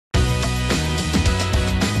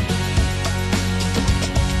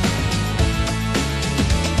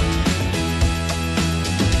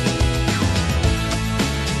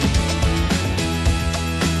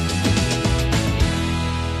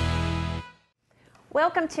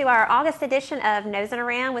Welcome to our August edition of Nosing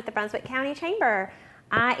Around with the Brunswick County Chamber.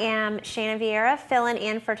 I am Shannon Vieira, filling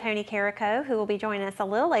in for Tony Carrico, who will be joining us a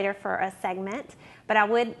little later for a segment. But I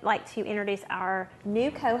would like to introduce our new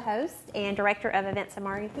co-host and Director of Events and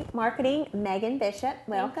Marketing, Megan Bishop.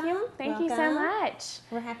 Welcome. Thank you so much.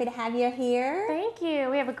 We're happy to have you here. Thank you.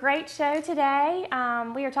 We have a great show today.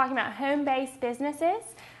 We are talking about home-based businesses.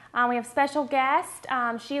 We have special guest,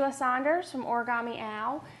 Sheila Saunders from Origami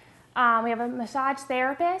Owl. We have a massage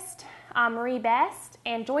therapist, Marie Best,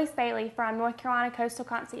 and Joyce Bailey from North Carolina Coastal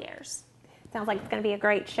Concierge. Sounds like it's going to be a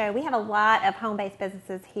great show. We have a lot of home-based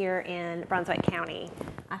businesses here in Brunswick County.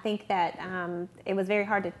 I think that it was very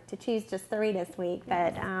hard to choose just 3 this week,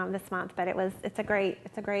 but this month. But it's a great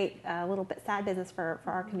little bit side business for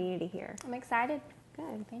our community here. I'm excited.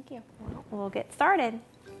 Good. Thank you. Well, we'll get started.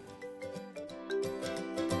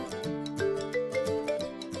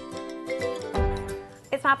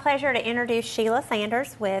 It's my pleasure to introduce Sheila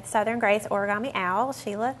Saunders with Southern Grace Origami Owl.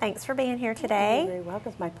 Sheila, thanks for being here today. You're very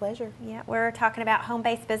welcome. It's my pleasure. Yeah, we're talking about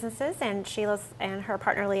home-based businesses, and Sheila and her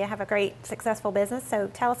partner Leah have a great, successful business. So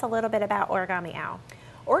tell us a little bit about Origami Owl.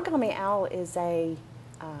 Origami Owl is a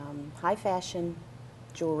high-fashion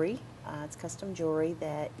jewelry. It's custom jewelry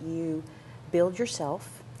that you build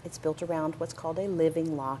yourself. It's built around what's called a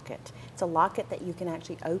living locket. It's a locket that you can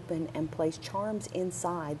actually open and place charms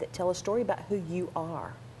inside that tell a story about who you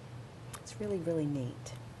are. It's really, really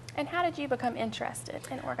neat. And how did you become interested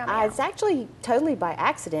in Origami Owl? It's actually totally by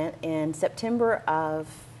accident. In September of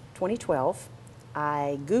 2012,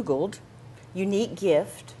 I Googled unique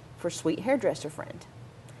gift for sweet hairdresser friend.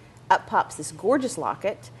 Up pops this gorgeous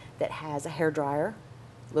locket that has a hairdryer,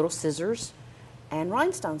 little scissors, and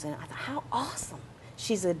rhinestones in it. I thought, how awesome.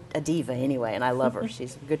 She's a diva anyway, and I love her.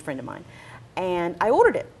 She's a good friend of mine. And I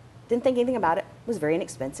ordered it. Didn't think anything about it. It was very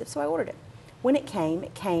inexpensive, so I ordered it. When it came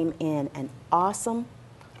in an awesome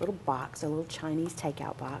little box, a little Chinese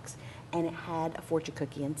takeout box, and it had a fortune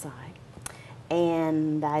cookie inside.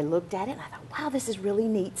 And I looked at it, and I thought, wow, this is really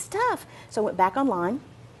neat stuff. So I went back online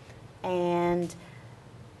and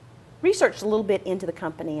researched a little bit into the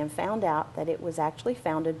company and found out that it was actually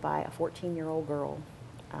founded by a 14-year-old girl,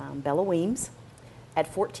 Bella Weems. At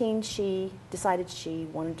 14, she decided she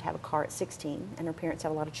wanted to have a car at 16, and her parents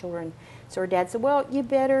have a lot of children. So her dad said, well, you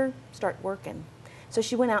better start working. So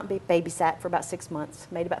she went out and babysat for about 6 months,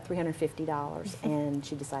 made about $350, and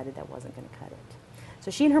she decided that wasn't going to cut it.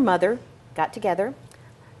 So she and her mother got together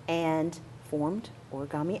and formed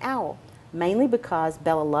Origami Owl, mainly because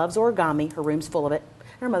Bella loves origami, her room's full of it,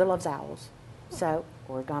 and her mother loves owls. So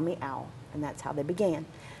Origami Owl, and that's how they began.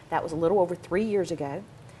 That was a little over 3 years ago.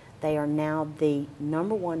 They are now the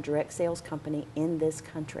 #1 direct sales company in this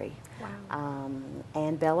country. Wow.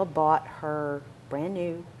 And Bella bought her brand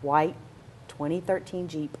new white 2013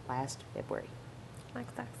 Jeep last February.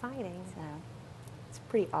 That's exciting. So it's a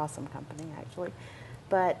pretty awesome company, actually.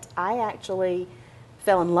 But I actually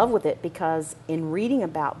fell in love with it because in reading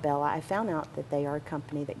about Bella, I found out that they are a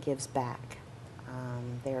company that gives back.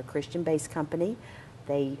 They're a Christian-based company.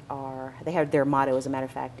 They have their motto, as a matter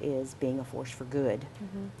of fact, is being a force for good.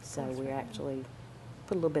 Mm-hmm. So we actually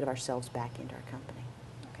put a little bit of ourselves back into our company.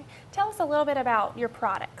 Okay. Tell us a little bit about your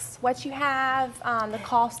products, what you have, the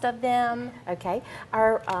cost of them. Okay.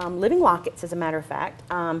 Our living lockets, as a matter of fact,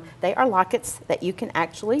 they are lockets that you can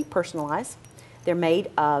actually personalize. They're made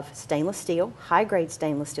of stainless steel, high-grade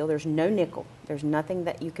stainless steel. There's no nickel. There's nothing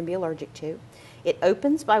that you can be allergic to. It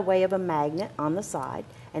opens by way of a magnet on the side,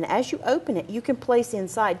 and as you open it, you can place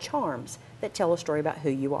inside charms that tell a story about who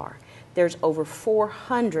you are. There's over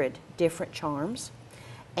 400 different charms,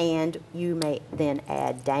 and you may then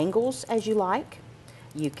add dangles as you like.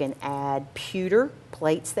 You can add pewter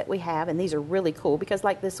plates that we have, and these are really cool because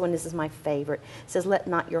like this one, this is my favorite. It says, "Let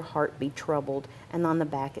not your heart be troubled," and on the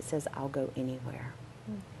back it says, "I'll go anywhere."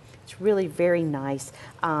 It's really very nice.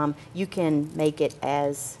 You can make it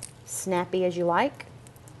as snappy as you like,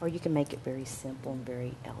 or you can make it very simple and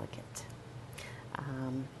very elegant.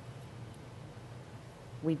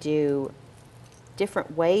 We do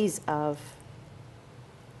different ways of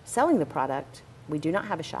selling the product. We do not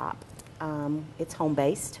have a shop. It's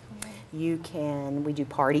home-based. We do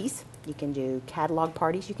parties. You can do catalog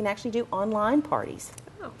parties. You can actually do online parties.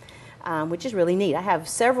 Which is really neat. I have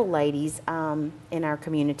several ladies in our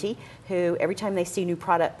community who every time they see new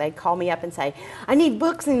product, they call me up and say, I need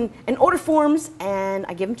books and order forms, and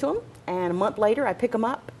I give them to them, and a month later I pick them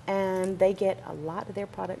up and they get a lot of their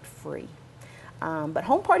product free. But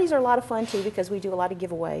home parties are a lot of fun too because we do a lot of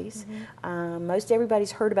giveaways. Most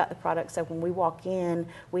everybody's heard about the product, so when we walk in,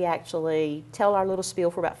 we actually tell our little spiel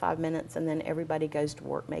for about 5 minutes, and then everybody goes to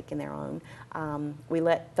work making their own. We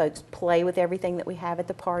let folks play with everything that we have at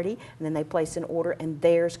the party, and then they place an order, and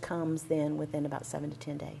theirs comes then within about 7 to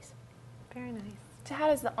 10 days. Very nice. So how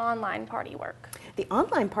does the online party work? The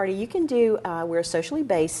online party you can do, we're a socially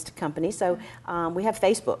based company, so we have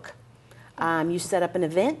Facebook. You set up an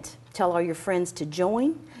event, tell all your friends to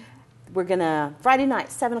join. We're going to, Friday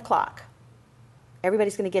night, 7 o'clock,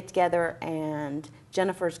 everybody's going to get together and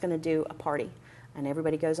Jennifer's going to do a party. And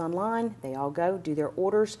everybody goes online, they all go, do their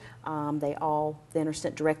orders. They all then are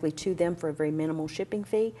sent directly to them for a very minimal shipping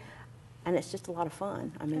fee. And it's just a lot of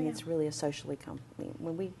fun. I mean, it's really a socially company.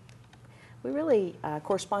 When we really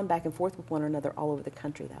correspond back and forth with one another all over the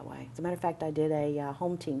country that way. As a matter of fact, I did a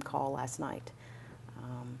home team call last night.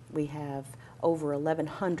 We have over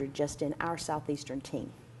 1,100 just in our southeastern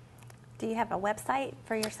team. Do you have a website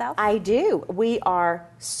for yourself? I do. We are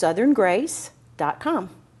southerngrace.com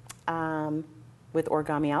with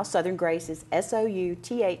Origami Owl. Southern Grace is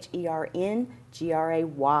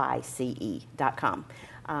SOUTHERNGRAYCE.com.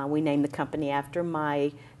 We named the company after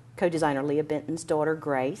my co-designer Leah Benton's daughter,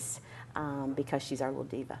 Grace, because she's our little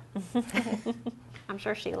diva. I'm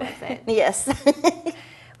sure she loves it. Yes.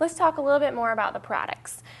 Let's talk a little bit more about the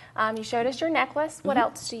products. You showed us your necklace. What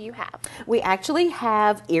else do you have? We actually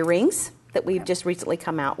have earrings that we've just recently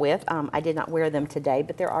come out with. I did not wear them today,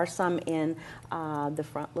 but there are some in the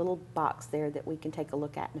front little box there that we can take a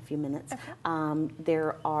look at in a few minutes.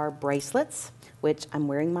 There are bracelets, which I'm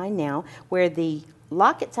wearing mine now, where the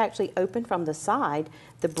locket's actually open from the side.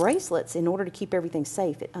 The bracelets, in order to keep everything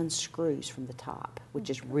safe, it unscrews from the top, which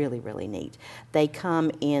is really, really neat. They come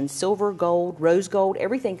in silver, gold, rose gold.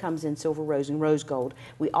 Everything comes in silver, rose, and rose gold.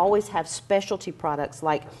 We always have specialty products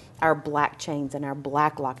like our black chains and our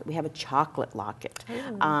black locket. We have a chocolate locket,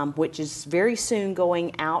 which is very soon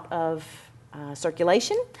going out of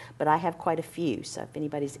circulation, but I have quite a few. So if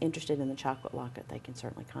anybody's interested in the chocolate locket, they can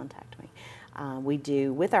certainly contact me. We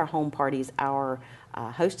do, with our home parties, our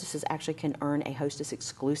hostesses actually can earn a hostess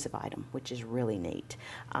exclusive item, which is really neat.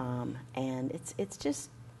 And it's just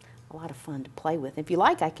a lot of fun to play with. If you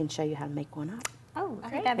like, I can show you how to make one up. Oh, I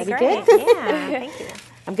think that'd be That'd great. be Yeah, thank you.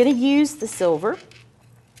 I'm going to use the silver. And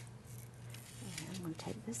I'm going to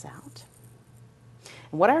take this out.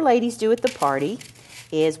 And what our ladies do at the party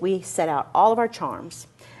is we set out all of our charms.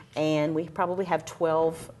 And we probably have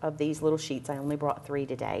 12 of these little sheets. I only brought 3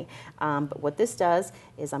 today. But what this does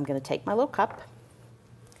is I'm going to take my little cup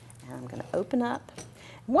and I'm going to open up.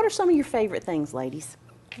 And what are some of your favorite things, ladies?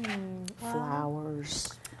 Flowers.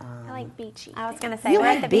 I like beachy. I was going to say, You we're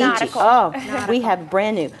at like the beachy. nautical. Oh, we have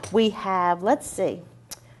brand new. We have, let's see.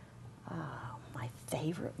 My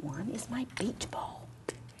favorite one is my beach ball.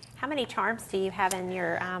 How many charms do you have in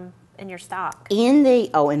your stock?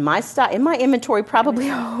 In my stock, in my inventory, probably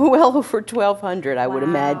well over 1,200, I would Wow.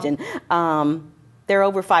 imagine. There are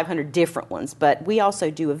over 500 different ones, but we also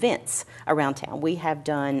do events around town. We have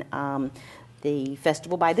done the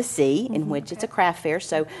Festival by the Sea, in which it's a craft fair.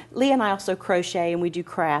 So Leah and I also crochet, and we do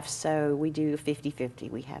crafts, so we do 50-50.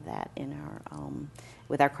 We have that in our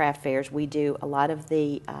with our craft fairs. We do a lot of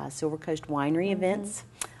the Silver Coast Winery events.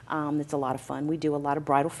 It's a lot of fun. We do a lot of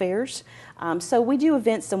bridal fairs. So we do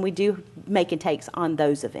events, and we do make and takes on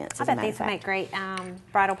those events. I as a bet matter these of would fact. make great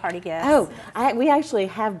bridal party gifts. Oh, we actually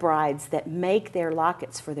have brides that make their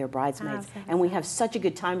lockets for their bridesmaids. Okay. And we have such a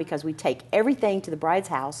good time because we take everything to the bride's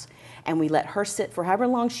house and we let her sit for however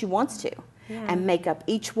long she wants to and make up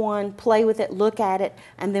each one, play with it, look at it,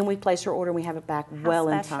 and then we place her order and we have it back well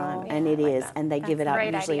in special. time. Yeah, and it I like is. that. And they give it out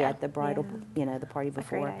great usually idea. at the bridal, the party great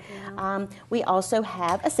before. idea. We also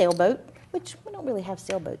have a sailboat, which we don't really have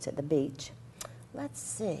sailboats at the beach. Let's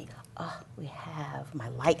see. We have my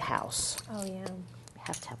lighthouse. Oh, yeah. We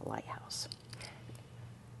have to have a lighthouse.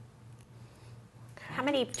 How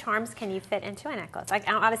many charms can you fit into a necklace? Like,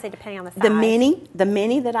 obviously, depending on the size. The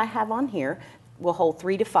mini that I have on here will hold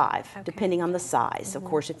 3 to 5, Okay. depending on the size. Of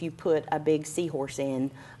course, if you put a big seahorse in,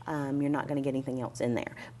 you're not going to get anything else in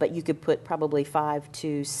there. But you could put probably 5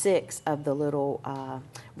 to 6 of the little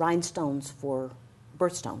rhinestones for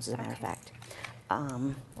birthstones, as a matter of fact.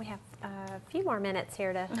 We have a few more minutes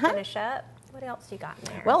here to finish up. What else you got in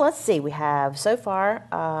there? Well, let's see. We have so far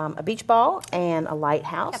a beach ball and a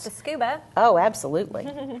lighthouse. got the scuba. Oh, absolutely.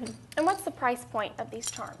 And what's the price point of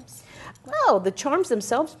these charms? Oh, the charms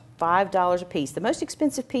themselves, $5 a piece. The most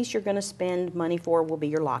expensive piece you're going to spend money for will be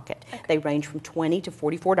your locket. Okay. They range from $20 to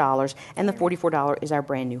 $44, and the $44 is our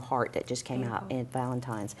brand new heart that just came out at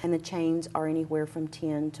Valentine's. And the chains are anywhere from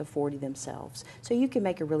 $10 to $40 themselves. So you can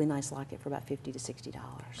make a really nice locket for about $50 to $60.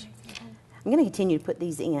 I'm going to continue to put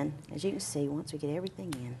these in, as you can see, once we get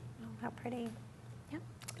everything in. Oh, how pretty. Yep.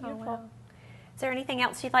 Beautiful. wow. Is there anything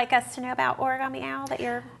else you'd like us to know about Origami Owl that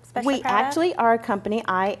you're especially We proud of? actually are a company.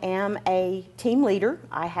 I am a team leader.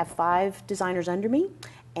 I have 5 designers under me.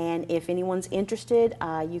 And if anyone's interested,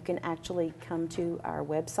 you can actually come to our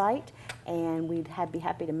website, and we'd be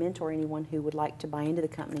happy to mentor anyone who would like to buy into the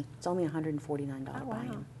company. It's only $149 Oh, wow.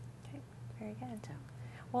 buy-in. Okay, very good.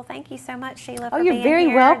 Well, thank you so much, Sheila, Oh, for you're being very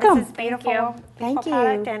here. welcome. This is beautiful, Thank you. Thank beautiful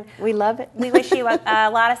product, you. and We love it. we wish you a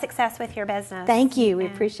lot of success with your business. Thank you. We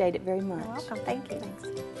And appreciate it very much. You're welcome. Thank you.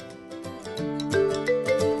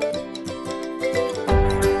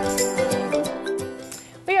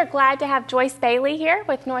 We are glad to have Joyce Bailey here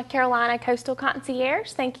with North Carolina Coastal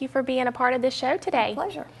Concierge. Thank you for being a part of this show today.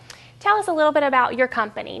 Pleasure. Tell us a little bit about your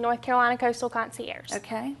company, North Carolina Coastal Concierge.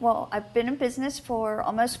 Okay, well, I've been in business for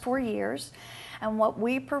almost 4 years, and what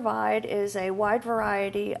we provide is a wide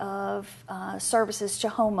variety of services to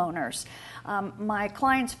homeowners. My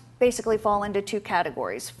clients basically fall into 2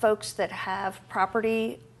 categories: folks that have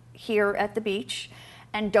property here at the beach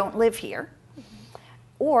and don't live here,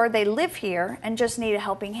 or they live here and just need a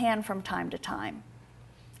helping hand from time to time.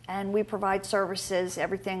 And we provide services,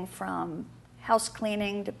 everything from house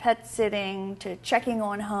cleaning to pet sitting to checking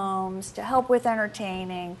on homes to help with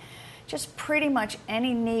entertaining. Just pretty much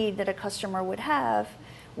any need that a customer would have,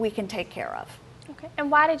 we can take care of. Okay.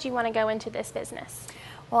 And why did you want to go into this business?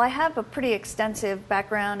 Well, I have a pretty extensive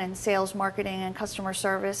background in sales, marketing, and customer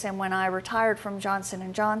service, and when I retired from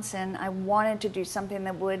Johnson & Johnson, I wanted to do something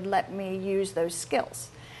that would let me use those skills.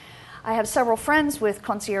 I have several friends with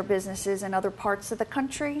concierge businesses in other parts of the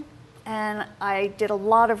country, and I did a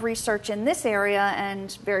lot of research in this area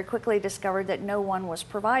and very quickly discovered that no one was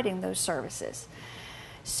providing those services.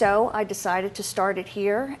 So I decided to start it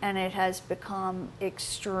here, and it has become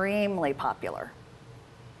extremely popular.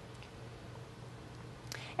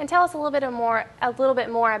 And tell us a little bit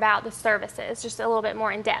more about the services, just a little bit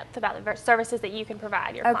more in depth about the services that you can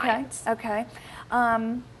provide your clients. Okay.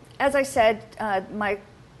 As I said, my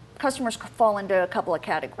customers fall into a couple of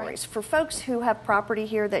categories. Right. For folks who have property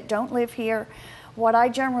here that don't live here, what I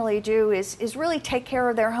generally do is really take care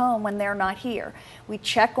of their home when they're not here. We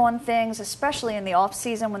check on things, especially in the off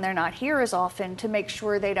season when they're not here as often, to make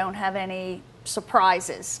sure they don't have any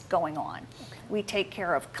surprises going on. Okay. We take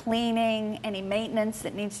care of cleaning, any maintenance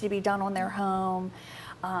that needs to be done on their home.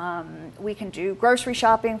 We can do grocery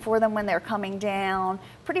shopping for them when they're coming down,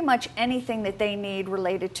 pretty much anything that they need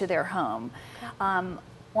related to their home. Okay.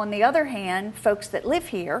 On the other hand, folks that live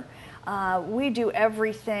here, we do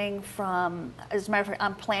everything from, as a matter of fact,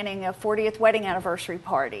 I'm planning a 40th wedding anniversary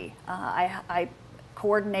party. I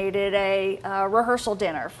coordinated a rehearsal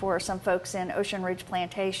dinner for some folks in Ocean Ridge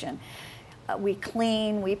Plantation. We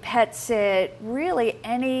clean, we pet sit, really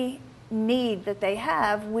any need that they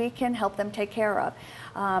have, we can help them take care of.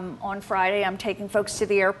 On Friday, I'm taking folks to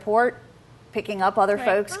the airport, picking up other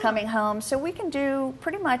folks coming home. So we can do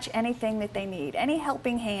pretty much anything that they need. Any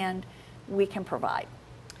helping hand we can provide.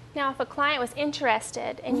 Now, if a client was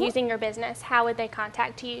interested in using your business, how would they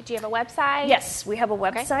contact you? Do you have a website? Yes, we have a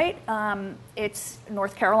website. Okay. It's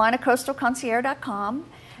NorthCarolinaCoastalConcierge.com.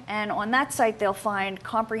 And on that site, they'll find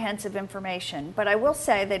comprehensive information. But I will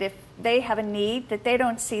say that if they have a need that they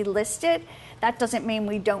don't see listed, that doesn't mean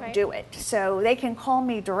we don't do it. So they can call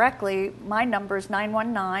me directly. My number is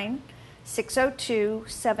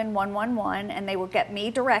 919-602-7111, and they will get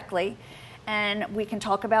me directly. And we can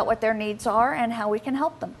talk about what their needs are and how we can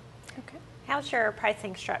help them. Okay. How's your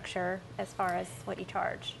pricing structure as far as what you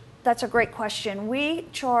charge? That's a great question. We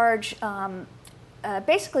charge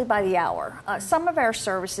basically by the hour. Some of our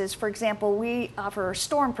services, for example, we offer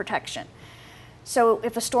storm protection. So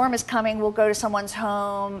if a storm is coming, we'll go to someone's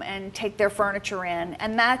home and take their furniture in,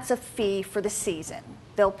 and that's a fee for the season.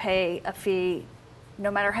 They'll pay a fee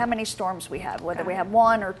no matter how many storms we have, whether we have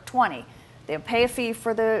 1 or 20. They'll pay a fee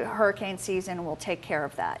for the hurricane season, and we'll take care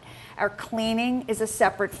of that. Our cleaning is a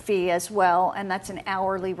separate fee as well, and that's an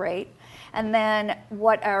hourly rate. And then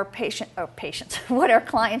what our what our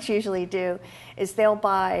clients usually do is they'll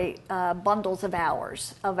buy bundles of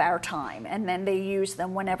hours of our time, and then they use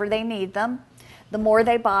them whenever they need them. The more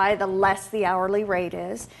they buy, the less the hourly rate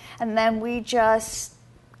is. And then we just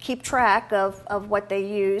keep track of what they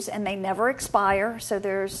use, and they never expire, so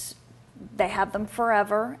they have them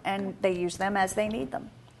forever, and they use them as they need them.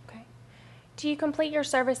 Okay. Do you complete your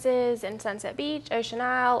services in Sunset Beach, Ocean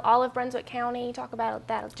Isle, all of Brunswick County? Talk about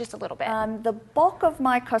that just a little bit. The bulk of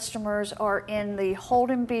my customers are in the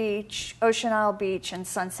Holden Beach, Ocean Isle Beach, and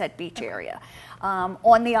Sunset Beach area.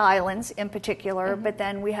 On the islands in particular, but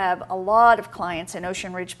then we have a lot of clients in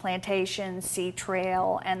Ocean Ridge Plantation, Sea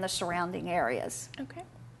Trail, and the surrounding areas. Okay.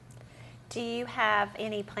 Do you have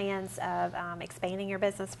any plans of expanding your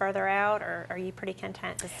business further out, or are you pretty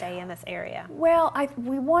content to stay in this area? Well,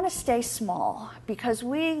 we want to stay small because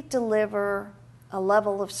we deliver a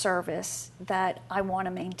level of service that I want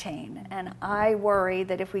to maintain, and I worry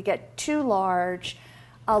that if we get too large,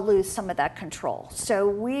 I'll lose some of that control. So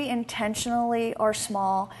we intentionally are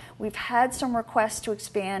small. We've had some requests to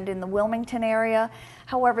expand in the Wilmington area.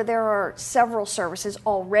 However, there are several services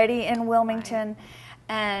already in Wilmington,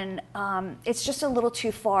 and it's just a little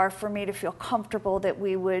too far for me to feel comfortable that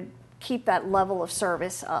we would keep that level of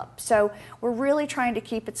service up. So we're really trying to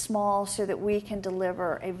keep it small so that we can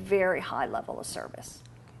deliver a very high level of service.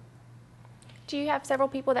 Do you have several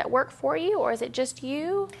people that work for you, or is it just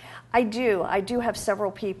you? I do have several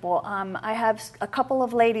people. I have a couple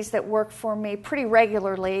of ladies that work for me pretty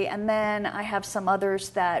regularly, and then I have some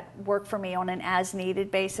others that work for me on an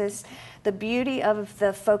as-needed basis. The beauty of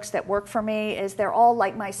the folks that work for me is they're all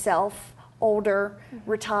like myself, older,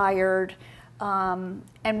 retired,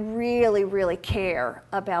 and really, really care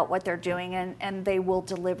about what they're doing, and they will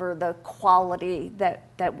deliver the quality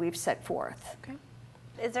that we've set forth. Okay.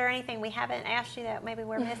 Is there anything we haven't asked you that maybe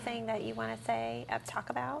we're missing that you want to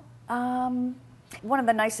talk about? One of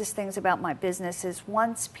the nicest things about my business is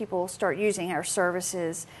once people start using our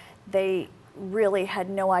services, they really had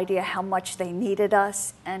no idea how much they needed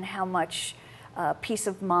us and how much peace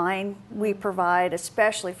of mind we provide,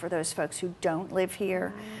 especially for those folks who don't live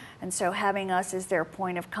here. And so having us as their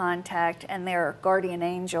point of contact and their guardian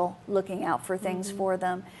angel looking out for things for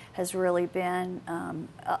them has really been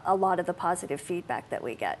a lot of the positive feedback that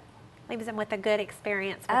we get. Leaves them with a good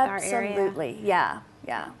experience with our area. Absolutely, yeah.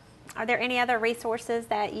 Are there any other resources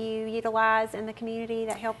that you utilize in the community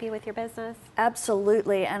that help you with your business?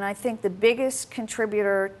 Absolutely, and I think the biggest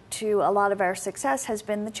contributor to a lot of our success has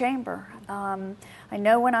been the Chamber. I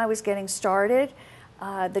know when I was getting started,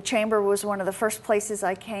 the Chamber was one of the first places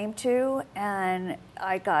I came to, and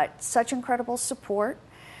I got such incredible support.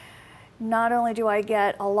 Not only do I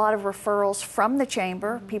get a lot of referrals from the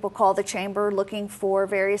Chamber, people call the Chamber looking for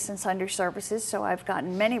various and sundry services, so I've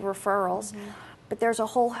gotten many referrals. But there's a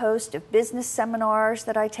whole host of business seminars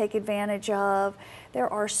that I take advantage of. There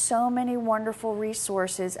are so many wonderful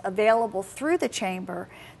resources available through the Chamber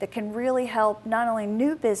that can really help not only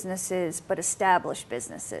new businesses, but established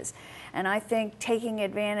businesses. And I think taking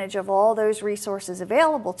advantage of all those resources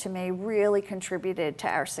available to me really contributed to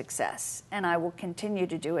our success, and I will continue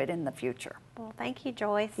to do it in the future. Well, thank you,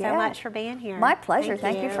 Joyce, so much for being here. My pleasure.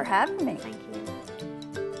 Thank you for having me. Thank you.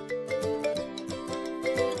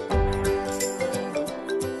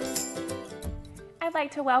 I'd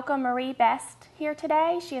like to welcome Marie Best here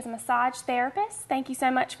today. She is a massage therapist. Thank you so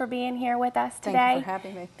much for being here with us today. Thank you for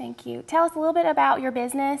having me. Thank you. Tell us a little bit about your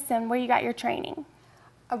business and where you got your training.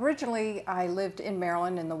 Originally, I lived in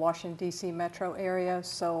Maryland in the Washington, D.C. metro area,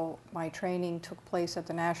 so my training took place at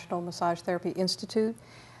the National Massage Therapy Institute.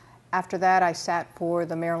 After that, I sat for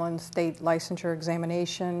the Maryland State Licensure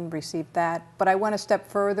Examination, received that, but I went a step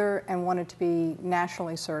further and wanted to be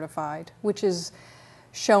nationally certified, which is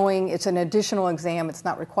showing it's an additional exam. It's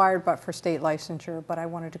not required but for state licensure, but I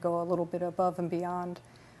wanted to go a little bit above and beyond.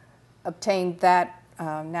 Obtained that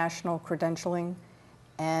national credentialing,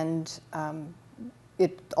 and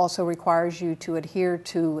it also requires you to adhere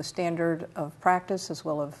to a standard of practice as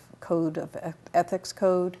well as code of ethics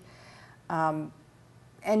code, and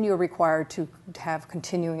you're required to have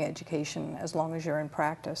continuing education as long as you're in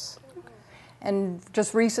practice. And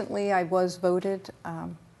just recently I was voted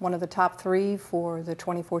one of the top 3 for the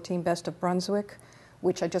 2014 Best of Brunswick,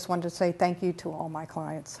 which I just wanted to say thank you to all my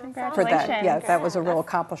clients for that. Congratulations. Yeah, that was a real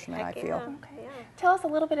accomplishment, I feel. Okay. Tell us a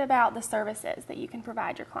little bit about the services that you can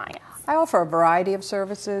provide your clients. I offer a variety of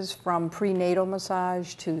services from prenatal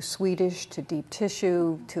massage to Swedish to deep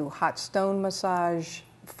tissue to hot stone massage,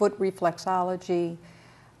 foot reflexology,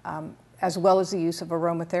 as well as the use of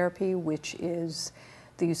aromatherapy, which is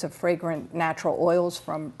the use of fragrant natural oils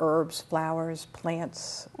from herbs, flowers,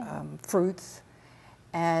 plants, fruits.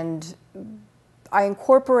 And I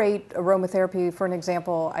incorporate aromatherapy. For an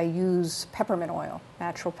example, I use peppermint oil,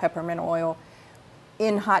 natural peppermint oil,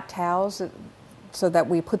 in hot towels so that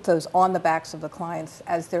we put those on the backs of the clients.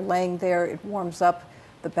 As they're laying there, it warms up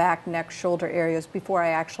the back, neck, shoulder areas before I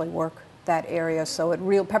actually work that area. So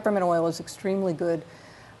peppermint oil is extremely good,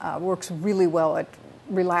 works really well at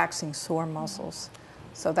relaxing sore muscles.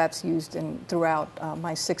 So that's used throughout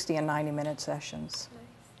my 60 and 90-minute sessions.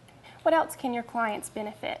 What else can your clients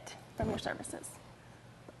benefit from your services?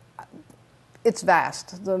 It's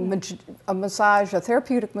vast. A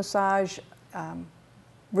therapeutic massage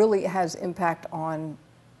really has impact on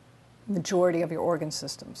majority of your organ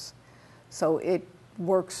systems. So it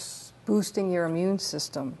works boosting your immune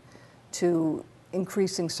system, to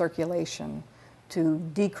increasing circulation, to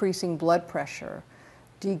decreasing blood pressure,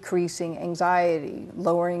 decreasing anxiety,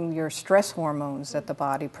 lowering your stress hormones that the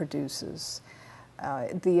body produces,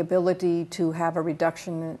 the ability to have a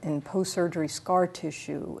reduction in post-surgery scar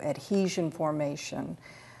tissue, adhesion formation,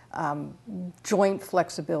 joint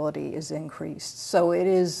flexibility is increased. So it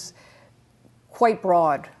is quite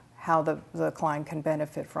broad how the client can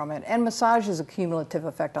benefit from it. And massage is a cumulative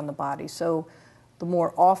effect on the body. So the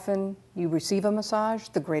more often you receive a massage,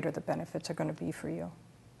 the greater the benefits are going to be for you.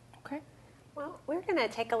 Okay. Well, we're going to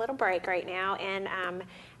take a little break right now and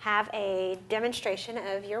have a demonstration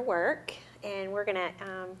of your work. And we're going to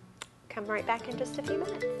come right back in just a few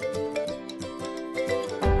minutes.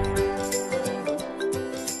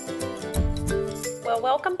 Well,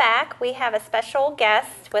 welcome back. We have a special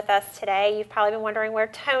guest with us today. You've probably been wondering where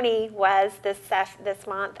Tony was this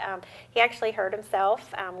month. He actually hurt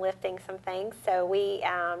himself lifting some things, so we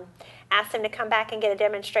asked him to come back and get a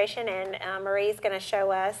demonstration, and Marie's going to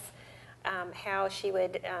show us how she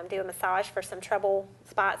would do a massage for some trouble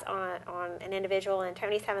spots on an individual, and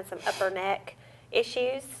Tony's having some upper neck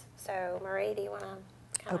issues. So, Marie, do you want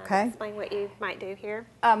to explain what you might do here?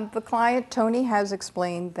 The client, Tony, has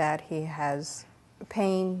explained that he has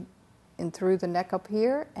pain through the neck up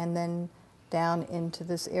here and then down into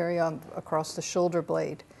this area across the shoulder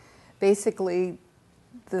blade. Basically,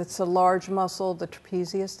 it's a large muscle, the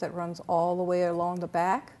trapezius, that runs all the way along the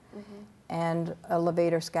back, and a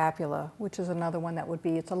levator scapula, which is another one that would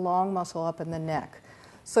be, it's a long muscle up in the neck.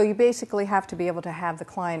 So you basically have to be able to have the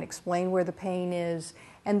client explain where the pain is,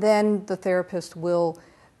 and then the therapist will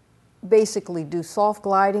basically do soft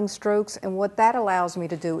gliding strokes, and what that allows me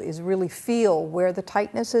to do is really feel where the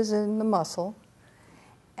tightness is in the muscle,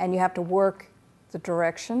 and you have to work the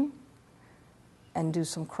direction and do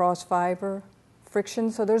some cross fiber friction.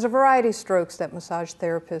 So there's a variety of strokes that massage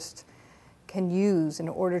therapists can use in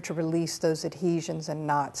order to release those adhesions and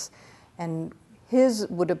knots. And his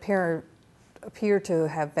would appear to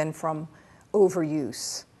have been from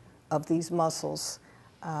overuse of these muscles,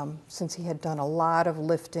 since he had done a lot of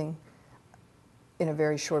lifting in a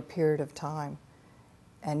very short period of time.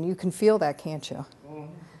 And you can feel that, can't you?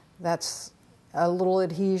 That's a little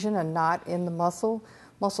adhesion, a knot in the muscle.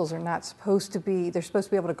 Muscles are not supposed to be, they're supposed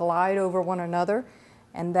to be able to glide over one another,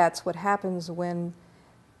 and that's what happens when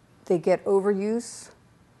they get overuse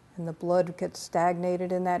and the blood gets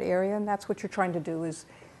stagnated in that area, and that's what you're trying to do, is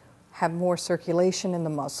have more circulation in the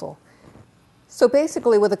muscle. So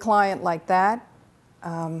basically with a client like that,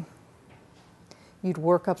 you'd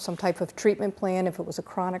work up some type of treatment plan if it was a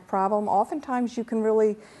chronic problem. Oftentimes you can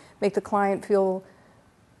really make the client feel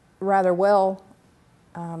rather well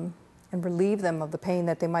and relieve them of the pain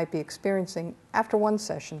that they might be experiencing after one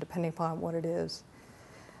session, depending upon what it is.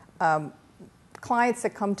 Clients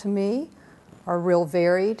that come to me are real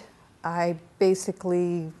varied. I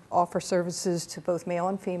basically offer services to both male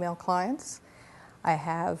and female clients. I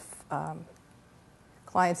have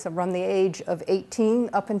clients that run the age of 18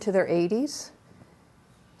 up into their 80s.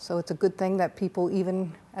 So it's a good thing that people,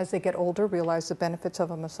 even as they get older, realize the benefits of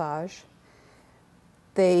a massage.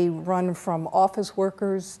 They run from office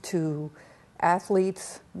workers to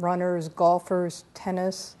athletes, runners, golfers,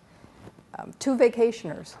 tennis, to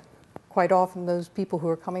vacationers. Quite often those people who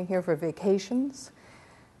are coming here for vacations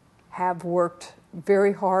have worked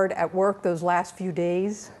very hard at work those last few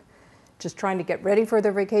days, just trying to get ready for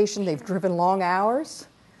their vacation. They've driven long hours,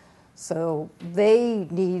 so they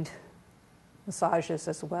need massages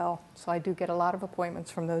as well. So I do get a lot of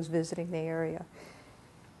appointments from those visiting the area.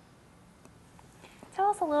 Tell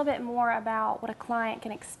us a little bit more about what a client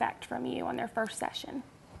can expect from you on their first session.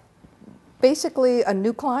 Basically, a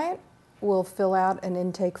new client will fill out an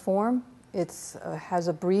intake form. It has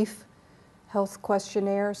a brief health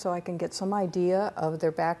questionnaire, so I can get some idea of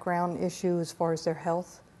their background issue as far as their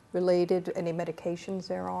health related, any medications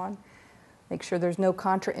they're on. Make sure there's no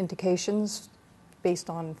contraindications based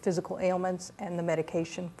on physical ailments and the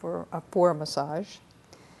medication for a massage.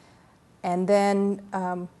 And then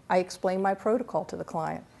I explain my protocol to the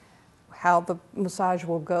client, how the massage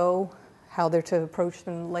will go, how they're to approach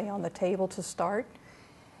and lay on the table to start.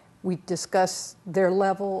 We discuss their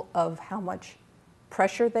level of how much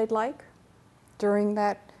pressure they'd like during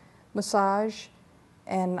that massage.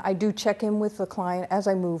 And I do check in with the client as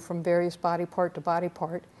I move from various body part to body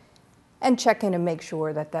part and check in and make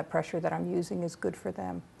sure that that pressure that I'm using is good for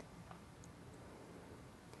them.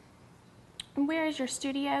 And where is your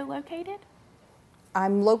studio located?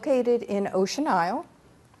 I'm located in Ocean Isle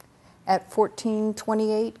at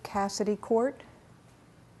 1428 Cassidy Court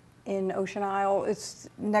in Ocean Isle. It's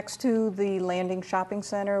next to the Landing Shopping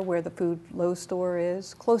Center where the Food Low store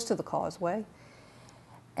is, close to the Causeway.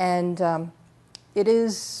 And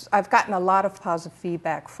I've gotten a lot of positive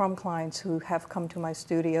feedback from clients who have come to my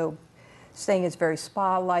studio saying it's very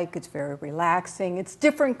spa-like, it's very relaxing. It's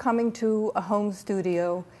different coming to a home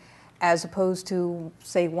studio as opposed to,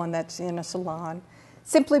 say, one that's in a salon,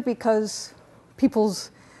 simply because people's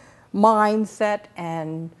mindset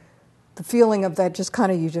and the feeling of that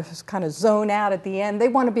you just kind of zone out at the end. They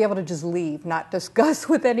want to be able to just leave, not discuss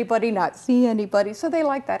with anybody, not see anybody. So they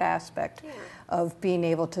like that aspect of being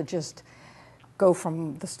able to just go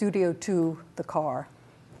from the studio to the car.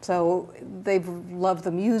 So they've loved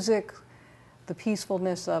the music, the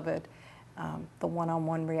peacefulness of it, the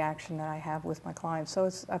one-on-one reaction that I have with my clients. So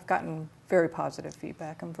I've gotten very positive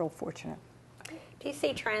feedback. I'm real fortunate. Do you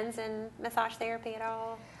see trends in massage therapy at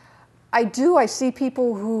all? I do. I see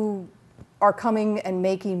people who are coming and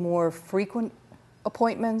making more frequent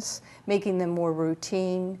appointments, making them more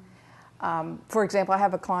routine. For example, I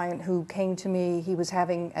have a client who came to me. He was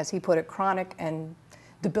having, as he put it, chronic and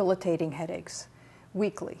debilitating headaches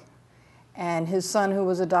weekly. And his son, who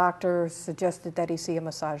was a doctor, suggested that he see a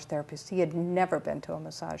massage therapist. He had never been to a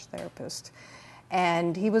massage therapist.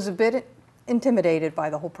 And he was a bit intimidated by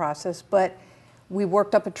the whole process, but we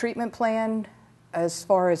worked up a treatment plan as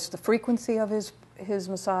far as the frequency of his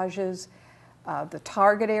massages, the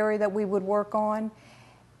target area that we would work on.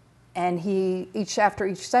 And after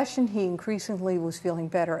each session, he increasingly was feeling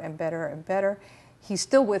better and better and better. He's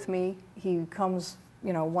still with me. He comes,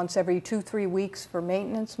 once every 2-3 weeks for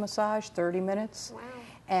maintenance massage, 30 minutes. Wow.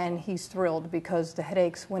 And he's thrilled because the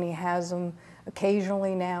headaches, when he has them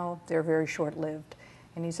occasionally now, they're very short-lived.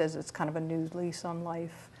 And he says it's kind of a new lease on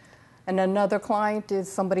life. And another client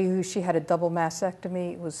is somebody who she had a double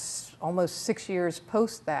mastectomy. It was almost 6 years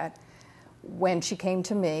post that. When she came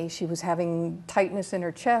to me, she was having tightness in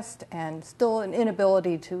her chest and still an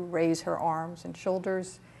inability to raise her arms and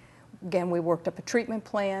shoulders. Again, we worked up a treatment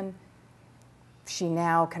plan. She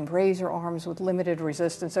now can raise her arms with limited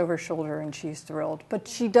resistance over her shoulder, and she's thrilled. But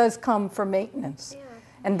she does come for maintenance. Yeah.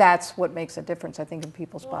 And that's what makes a difference, I think, in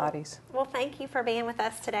people's bodies. Well, thank you for being with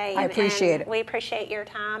us today. I appreciate it. We appreciate your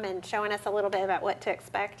time and showing us a little bit about what to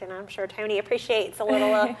expect. And I'm sure Tony appreciates a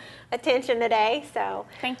little attention today. So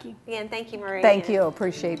Thank you. again, thank you, Marie. Thank you.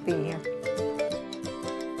 Appreciate being here.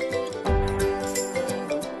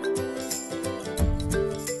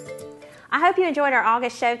 I hope you enjoyed our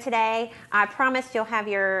August show today. I promised you'll have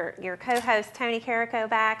your co-host Tony Carrico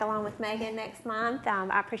back along with Megan next month.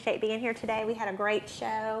 I appreciate being here today. We had a great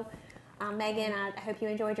show. Megan, I hope you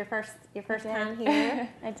enjoyed your first time here.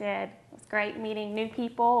 I did. It was great meeting new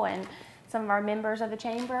people and some of our members of the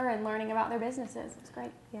chamber and learning about their businesses. It was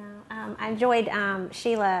great. Yeah, I enjoyed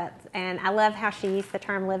Sheila, and I love how she used the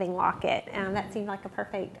term living locket. That seemed like a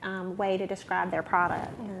perfect way to describe their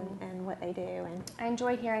product and what they do. And I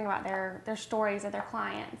enjoyed hearing about their stories of their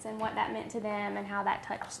clients and what that meant to them and how that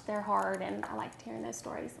touched their heart, and I liked hearing those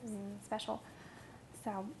stories. It was special.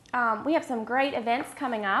 So we have some great events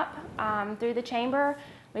coming up through the chamber.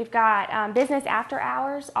 We've got Business After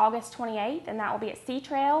Hours, August 28th, and that will be at Sea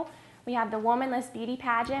Trail. We have the Womanless Beauty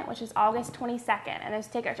Pageant, which is August 22nd, and those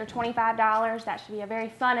tickets are $25. That should be a very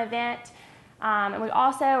fun event. And we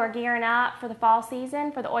also are gearing up for the fall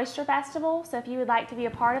season for the Oyster Festival. So if you would like to be a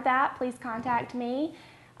part of that, please contact me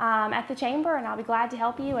at the chamber, and I'll be glad to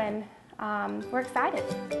help you. And we're excited.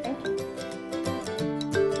 Thank you.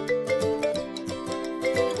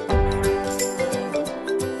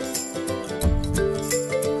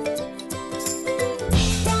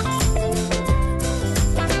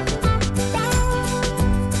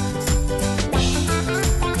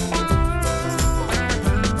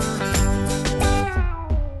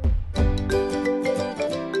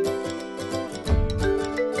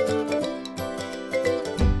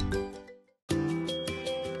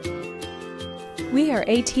 We are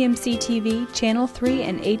ATMC TV, Channel 3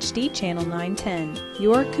 and HD Channel 910,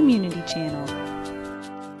 your community channel.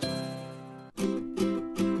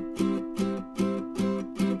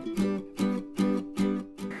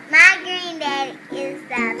 My granddaddy is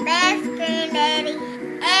the best granddaddy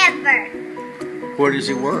ever. Where does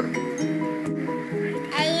he work?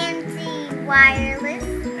 ANC Wireless.